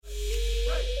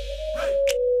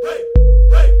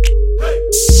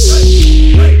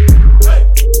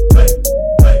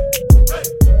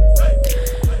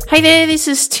Hey there, this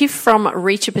is Tiff from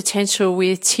Reach Your Potential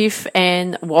with Tiff,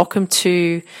 and welcome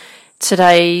to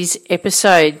today's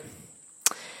episode.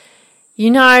 You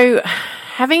know,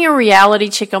 having a reality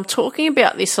check, I'm talking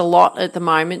about this a lot at the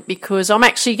moment because I'm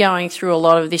actually going through a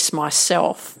lot of this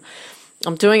myself.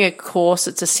 I'm doing a course,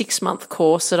 it's a 6-month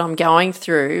course that I'm going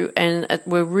through, and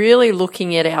we're really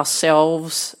looking at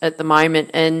ourselves at the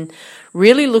moment and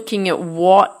really looking at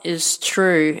what is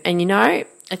true. And you know,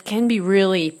 it can be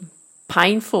really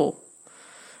painful.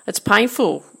 It's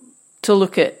painful to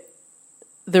look at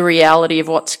the reality of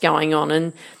what's going on.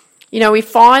 And, you know, we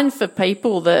find for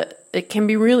people that it can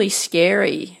be really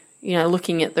scary, you know,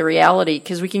 looking at the reality,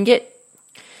 because we can get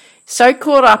so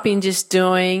caught up in just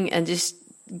doing and just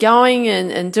going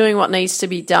and doing what needs to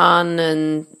be done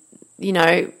and, you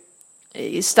know,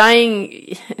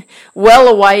 staying well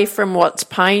away from what's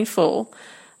painful,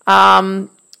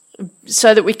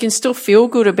 so that we can still feel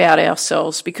good about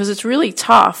ourselves, because it's really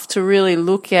tough to really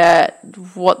look at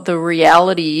what the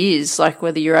reality is, like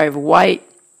whether you're overweight,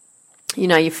 you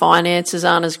know, your finances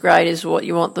aren't as great as what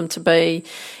you want them to be,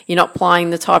 you're not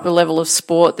playing the type of level of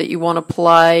sport that you want to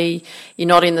play, you're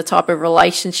not in the type of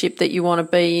relationship that you want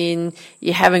to be in,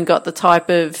 you haven't got the type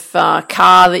of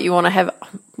car that you want to have,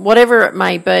 whatever it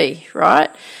may be, right?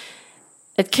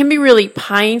 It can be really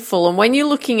painful, and when you're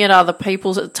looking at other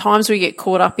people, at times we get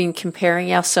caught up in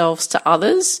comparing ourselves to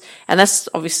others, and that's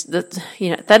obviously that,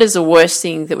 you know, that is the worst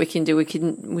thing that we can do.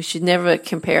 We should never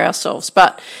compare ourselves.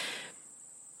 But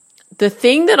the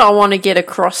thing that I want to get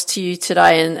across to you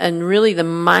today, and really the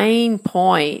main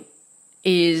point,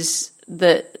 is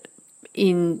that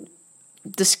in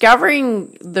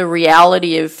discovering the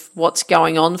reality of what's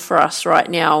going on for us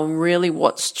right now and really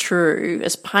what's true,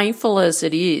 as painful as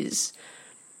it is,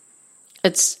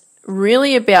 it's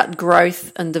really about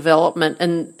growth and development.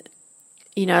 And,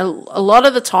 you know, a lot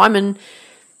of the time, and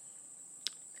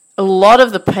a lot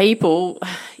of the people,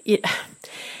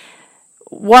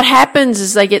 what happens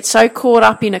is they get so caught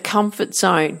up in a comfort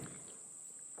zone.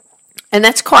 And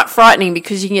that's quite frightening,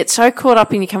 because you can get so caught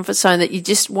up in your comfort zone that you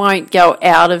just won't go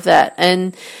out of that.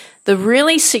 And the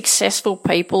really successful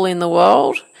people in the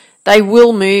world, they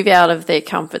will move out of their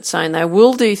comfort zone. They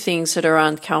will do things that are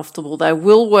uncomfortable. They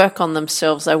will work on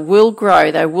themselves. They will grow.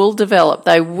 They will develop.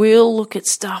 They will look at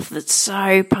stuff that's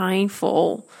so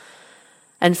painful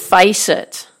and face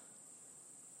it.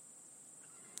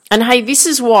 And hey, this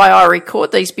is why I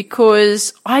record these,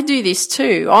 because I do this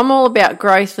too. I'm all about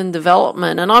growth and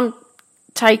development, and I'm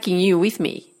taking you with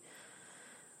me.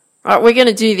 Right, we're going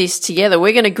to do this together.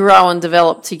 We're going to grow and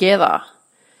develop together.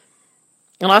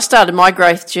 And I started my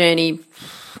growth journey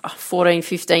 14,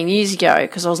 15 years ago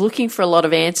because I was looking for a lot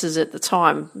of answers at the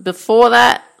time. Before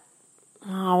that,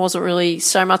 I wasn't really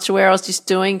so much aware. I was just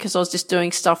doing, because I was just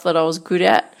doing stuff that I was good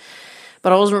at.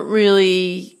 But I wasn't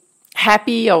really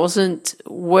happy. I wasn't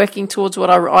working towards what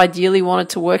I ideally wanted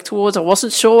to work towards. I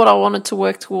wasn't sure what I wanted to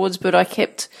work towards, but I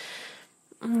kept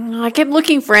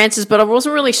looking for answers, but I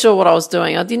wasn't really sure what I was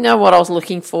doing. I didn't know what I was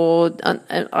looking for, and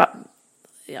I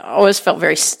always felt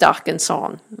very stuck and so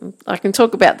on. I can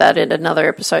talk about that in another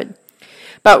episode.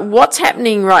 But what's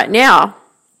happening right now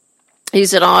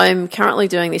is that I'm currently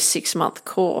doing this 6-month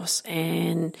course,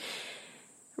 and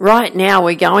right now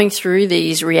we're going through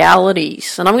these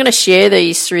realities, and I'm going to share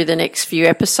these through the next few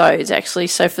episodes, actually.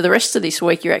 So for the rest of this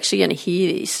week, you're actually going to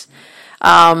hear this.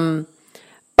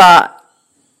 But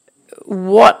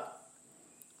what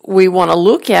we want to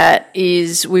look at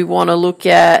is we want to look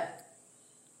at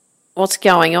what's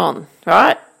going on,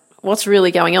 right? What's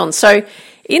really going on? So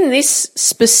in this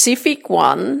specific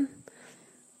one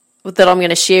that I'm going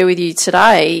to share with you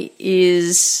today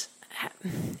is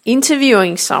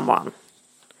interviewing someone,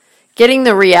 getting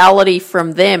the reality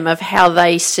from them of how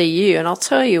they see you. And I'll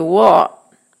tell you what,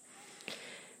 it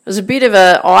was a bit of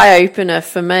an eye-opener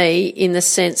for me, in the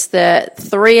sense that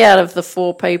 3 out of the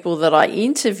 4 people that I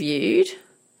interviewed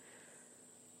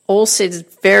all said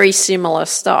very similar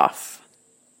stuff.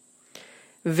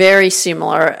 Very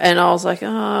similar. And I was like,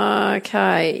 oh,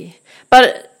 okay.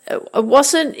 But it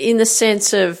wasn't in the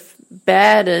sense of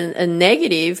bad and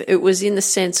negative. It was in the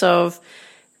sense of,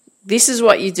 this is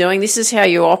what you're doing, this is how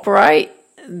you operate,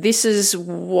 this is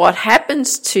what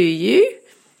happens to you,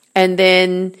 and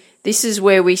then this is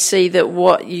where we see that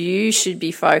what you should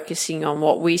be focusing on,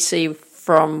 what we see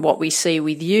from what we see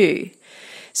with you.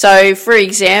 So, for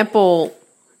example,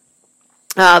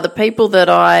 the people that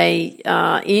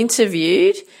I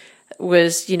interviewed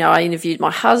was, you know, I interviewed my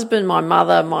husband, my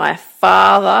mother, my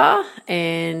father,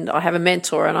 and I have a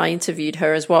mentor, and I interviewed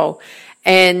her as well.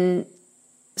 And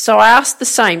so I asked the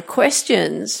same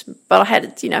questions, but I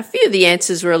had, you know, a few of the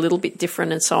answers were a little bit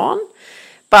different and so on.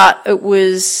 but it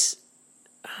was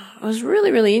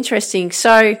really, really interesting.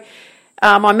 So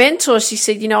my mentor, she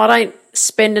said, I don't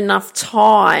spend enough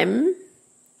time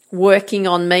working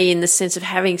on me in the sense of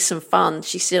having some fun.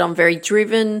 She said, I'm very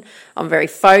driven, I'm very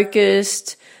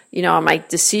focused, I make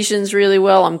decisions really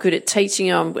well, I'm good at teaching,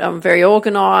 I'm very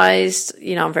organised,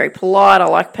 I'm very polite, I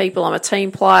like people, I'm a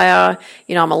team player,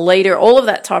 I'm a leader, all of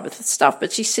that type of stuff.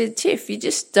 But she said, Tiff, you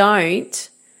just don't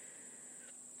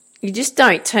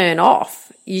turn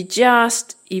off. You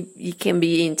can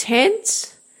be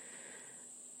intense.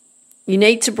 You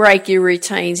need to break your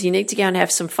routines. You need to go and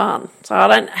have some fun. So I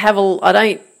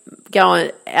don't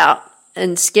go out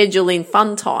and schedule in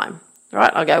fun time,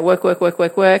 right? I go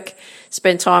work,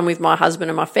 spend time with my husband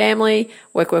and my family,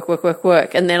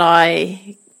 work. And then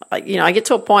I get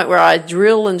to a point where I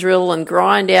drill and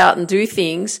grind out and do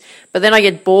things, but then I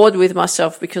get bored with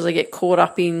myself because I get caught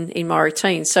up in my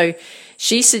routine. So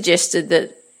she suggested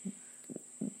that,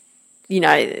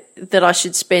 that I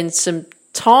should spend some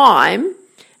time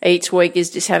each week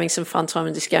is just having some fun time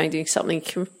and just going doing something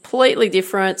completely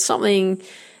different, something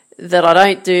that I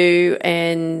don't do,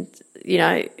 and,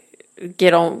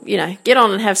 get on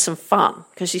and have some fun,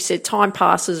 because she said time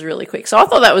passes really quick. So I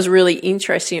thought that was really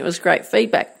interesting. It was great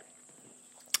feedback.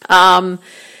 My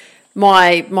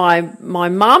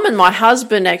mum and my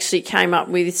husband actually came up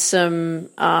with some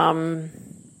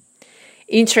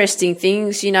interesting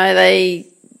things.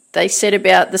 They said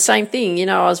about the same thing.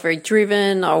 I was very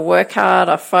driven, I work hard,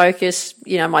 I focus.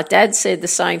 My dad said the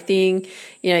same thing.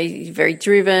 You're very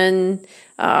driven,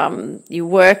 you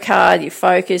work hard, you're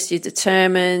focused, you're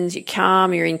determined, you're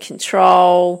calm, you're in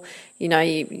control,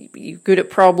 you're good at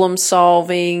problem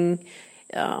solving.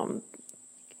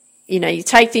 You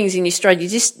take things in your stride, you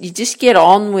just get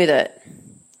on with it.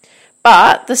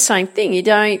 But the same thing, you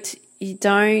don't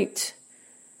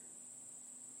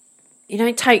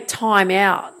take time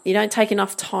out. You don't take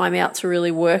enough time out to really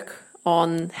work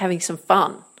on having some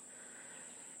fun.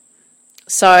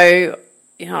 So,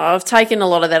 I've taken a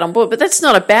lot of that on board, but that's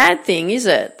not a bad thing, is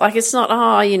it? Like, it's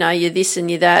not, you're this and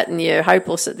you're that and you're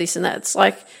hopeless at this and that. It's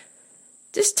like,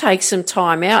 just take some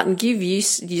time out and give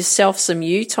yourself some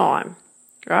you time,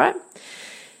 right?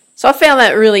 So I found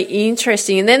that really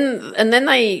interesting. And then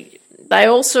they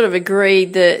all sort of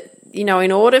agreed that,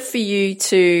 in order for you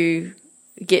to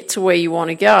get to where you want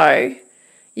to go,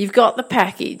 you've got the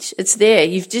package. It's there.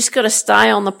 You've just got to stay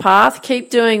on the path, keep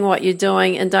doing what you're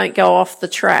doing, and don't go off the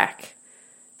track.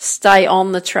 Stay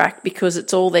on the track, because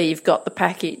it's all there. You've got the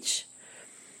package.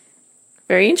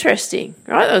 Very interesting,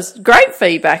 right? That was great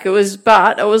feedback.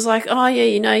 But it was like, oh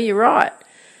yeah, you're right.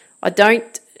 I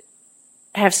don't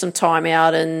have some time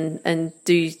out and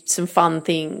do some fun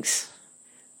things,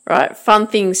 right? Fun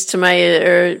things to me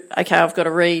are, okay, I've got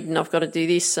to read and I've got to do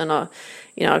this, and I've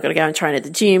got to go and train at the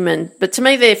gym. But to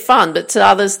me, they're fun, but to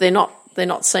others, they're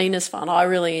not seen as fun. I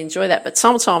really enjoy that, but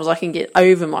sometimes I can get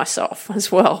over myself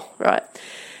as well, right?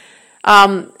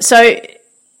 So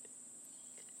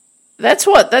that's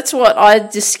what I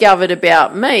discovered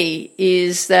about me,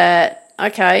 is that,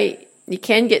 okay, you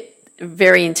can get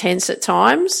very intense at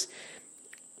times,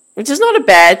 which is not a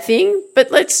bad thing, but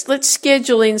let's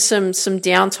schedule in some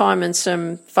downtime and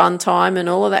some fun time and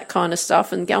all of that kind of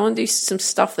stuff, and go and do some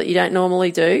stuff that you don't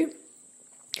normally do,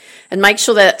 and make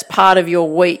sure that it's part of your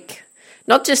week,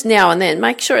 not just now and then.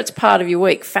 Make sure it's part of your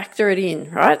week. Factor it in,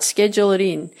 right? Schedule it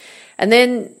in, and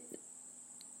then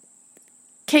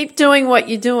keep doing what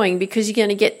you're doing, because you're going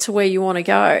to get to where you want to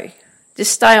go.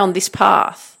 Just stay on this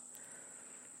path.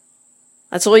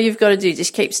 That's all you've got to do.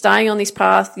 Just keep staying on this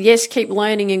path. Yes, keep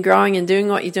learning and growing and doing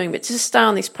what you're doing, but just stay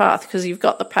on this path, because you've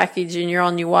got the package and you're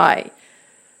on your way.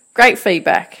 Great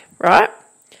feedback, right?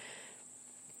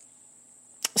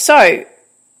 So,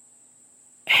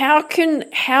 how can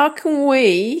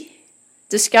we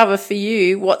discover for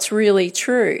you what's really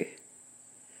true?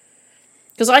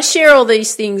 Because I share all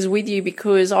these things with you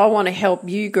because I want to help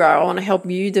you grow. I want to help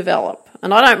you develop.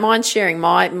 And I don't mind sharing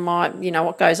my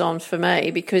what goes on for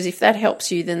me, because if that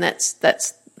helps you, then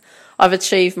that's I've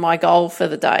achieved my goal for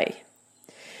the day.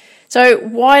 So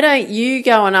why don't you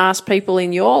go and ask people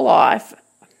in your life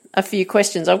a few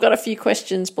questions? I've got a few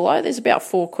questions below. There's about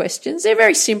 4 questions. They're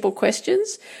very simple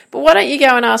questions. But why don't you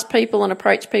go and ask people and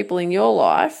approach people in your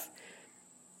life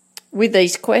with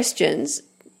these questions,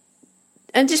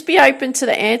 and just be open to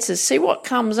the answers. See what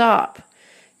comes up.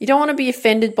 You don't want to be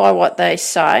offended by what they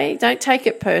say. Don't take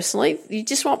it personally. You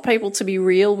just want people to be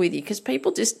real with you, because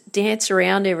people just dance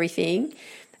around everything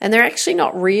and they're actually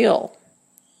not real,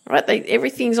 right?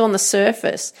 Everything's on the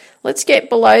surface. Let's get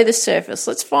below the surface.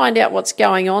 Let's find out what's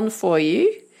going on for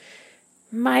you.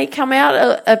 may come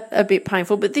out a bit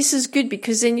painful, but this is good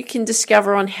because then you can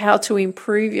discover on how to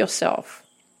improve yourself.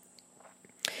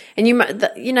 And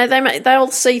they'll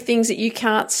see things that you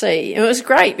can't see. And it was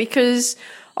great because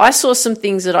I saw some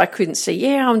things that I couldn't see.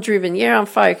 Yeah, I'm driven. Yeah, I'm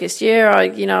focused. Yeah,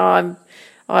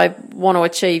 I want to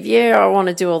achieve. Yeah, I want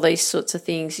to do all these sorts of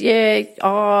things.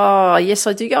 Yeah, yes,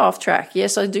 I do go off track.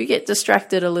 Yes, I do get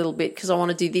distracted a little bit because I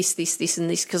want to do this, and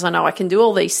this because I know I can do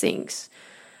all these things.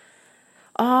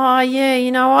 Yeah,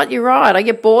 you know what? You're right. I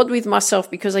get bored with myself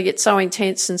because I get so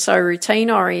intense and so routine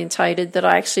orientated that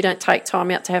I actually don't take time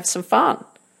out to have some fun,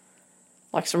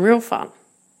 like some real fun.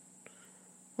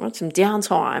 I want some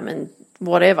downtime and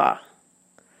whatever.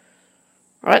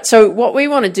 Right? So what we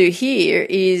want to do here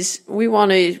is we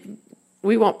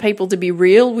want people to be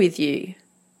real with you.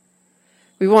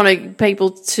 We want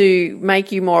people to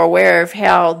make you more aware of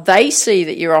how they see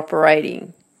that you're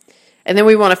operating. And then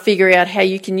we want to figure out how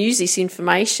you can use this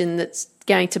information that's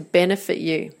going to benefit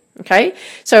you. Okay?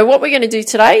 So what we're going to do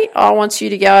today, I want you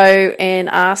to go and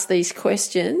ask these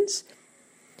questions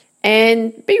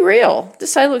and be real.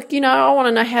 Just say, look, I want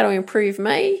to know how to improve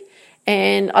me,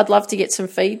 and I'd love to get some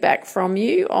feedback from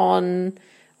you on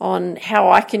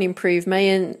how I can improve me,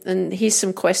 and here's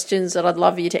some questions that I'd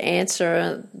love you to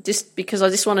answer, just because I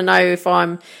just want to know if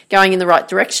I'm going in the right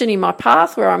direction in my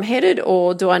path where I'm headed,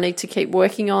 or do I need to keep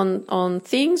working on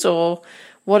things, or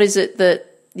what is it that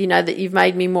that you've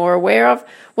made me more aware of,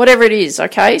 whatever it is.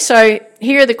 Okay, so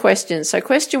here are the questions. So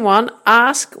question 1,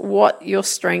 ask what your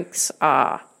strengths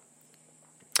are.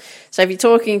 So if you're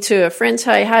talking to a friend,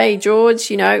 say, hey, George,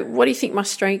 what do you think my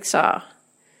strengths are?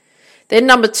 Then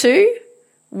number 2,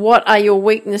 what are your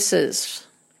weaknesses?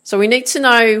 So we need to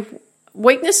know,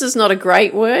 weakness is not a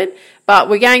great word, but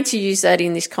we're going to use that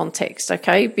in this context,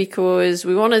 okay? Because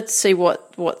we want to see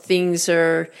what things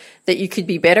are that you could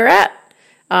be better at,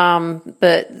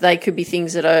 but they could be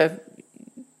things that are,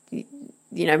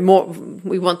 more,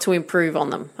 we want to improve on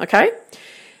them, okay?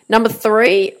 Number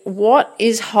 3, what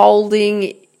is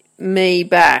holding me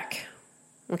back?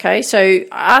 Okay, so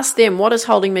ask them, what is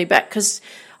holding me back? Because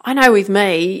I know with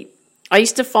me, I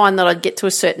used to find that I'd get to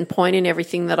a certain point in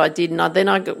everything that I did, and then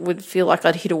I would feel like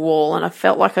I'd hit a wall, and I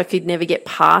felt like I could never get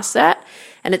past that.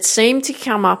 And it seemed to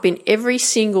come up in every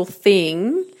single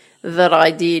thing that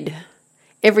I did.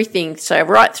 Everything. So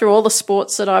right through all the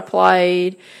sports that I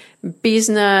played,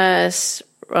 business,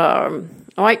 I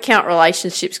won't count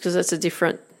relationships because that's a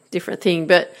different thing,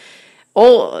 but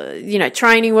all,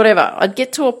 training, whatever. I'd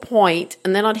get to a point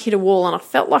and then I'd hit a wall, and I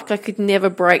felt like I could never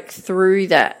break through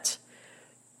that.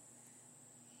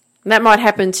 And that might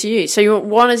happen to you. So you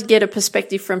want to get a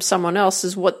perspective from someone else,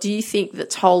 is what do you think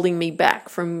that's holding me back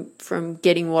from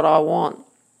getting what I want?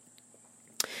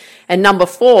 And number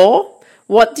 4,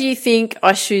 what do you think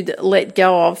I should let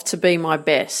go of to be my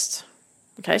best?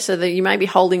 Okay, so that you may be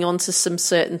holding on to some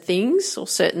certain things or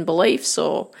certain beliefs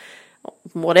or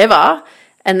whatever,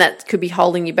 and that could be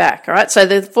holding you back. All right, so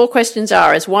the 4 questions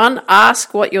are: 1,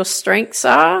 ask what your strengths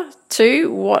are;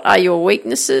 2, what are your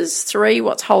weaknesses; 3,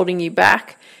 what's holding you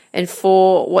back; and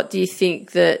 4, what do you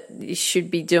think that you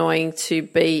should be doing to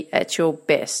be at your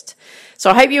best? So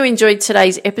I hope you enjoyed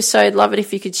today's episode. Love it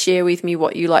if you could share with me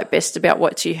what you like best about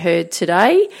what you heard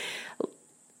today.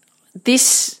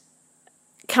 This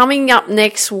coming up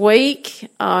next week,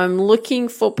 I'm looking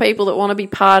for people that want to be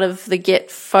part of the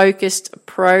Get Focused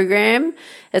program.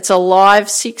 It's a live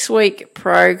 6-week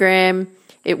program.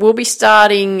 It will be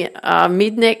starting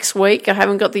mid next week. I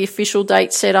haven't got the official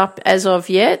date set up as of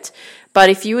yet. But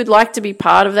if you would like to be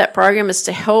part of that program, it's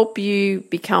to help you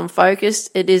become focused.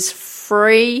 It is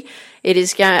free.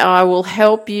 I will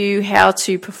help you how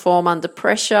to perform under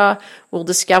pressure. We'll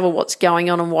discover what's going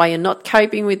on and why you're not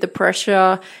coping with the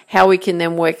pressure, how we can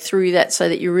then work through that so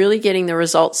that you're really getting the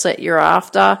results that you're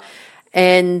after.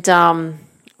 And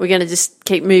we're going to just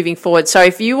keep moving forward. So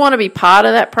if you want to be part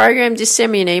of that program, just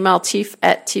send me an email,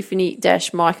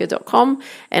 tiff@tiffany-micah.com,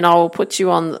 and I will put you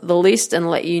on the list and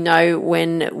let you know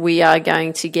when we are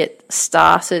going to get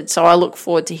started. So I look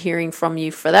forward to hearing from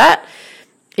you for that.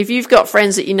 If you've got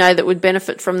friends that you know that would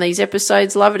benefit from these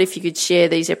episodes, love it if you could share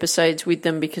these episodes with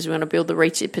them, because we want to build the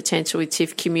Reach Your Potential with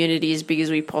Tiff community as big as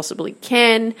we possibly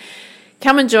can.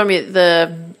 Come and join me at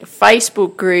the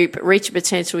Facebook group, Reach Your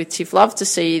Potential with Tiff. Love to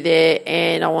see you there,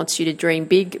 and I want you to dream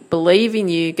big, believe in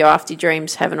you, go after your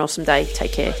dreams. Have an awesome day.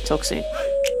 Take care. Talk soon.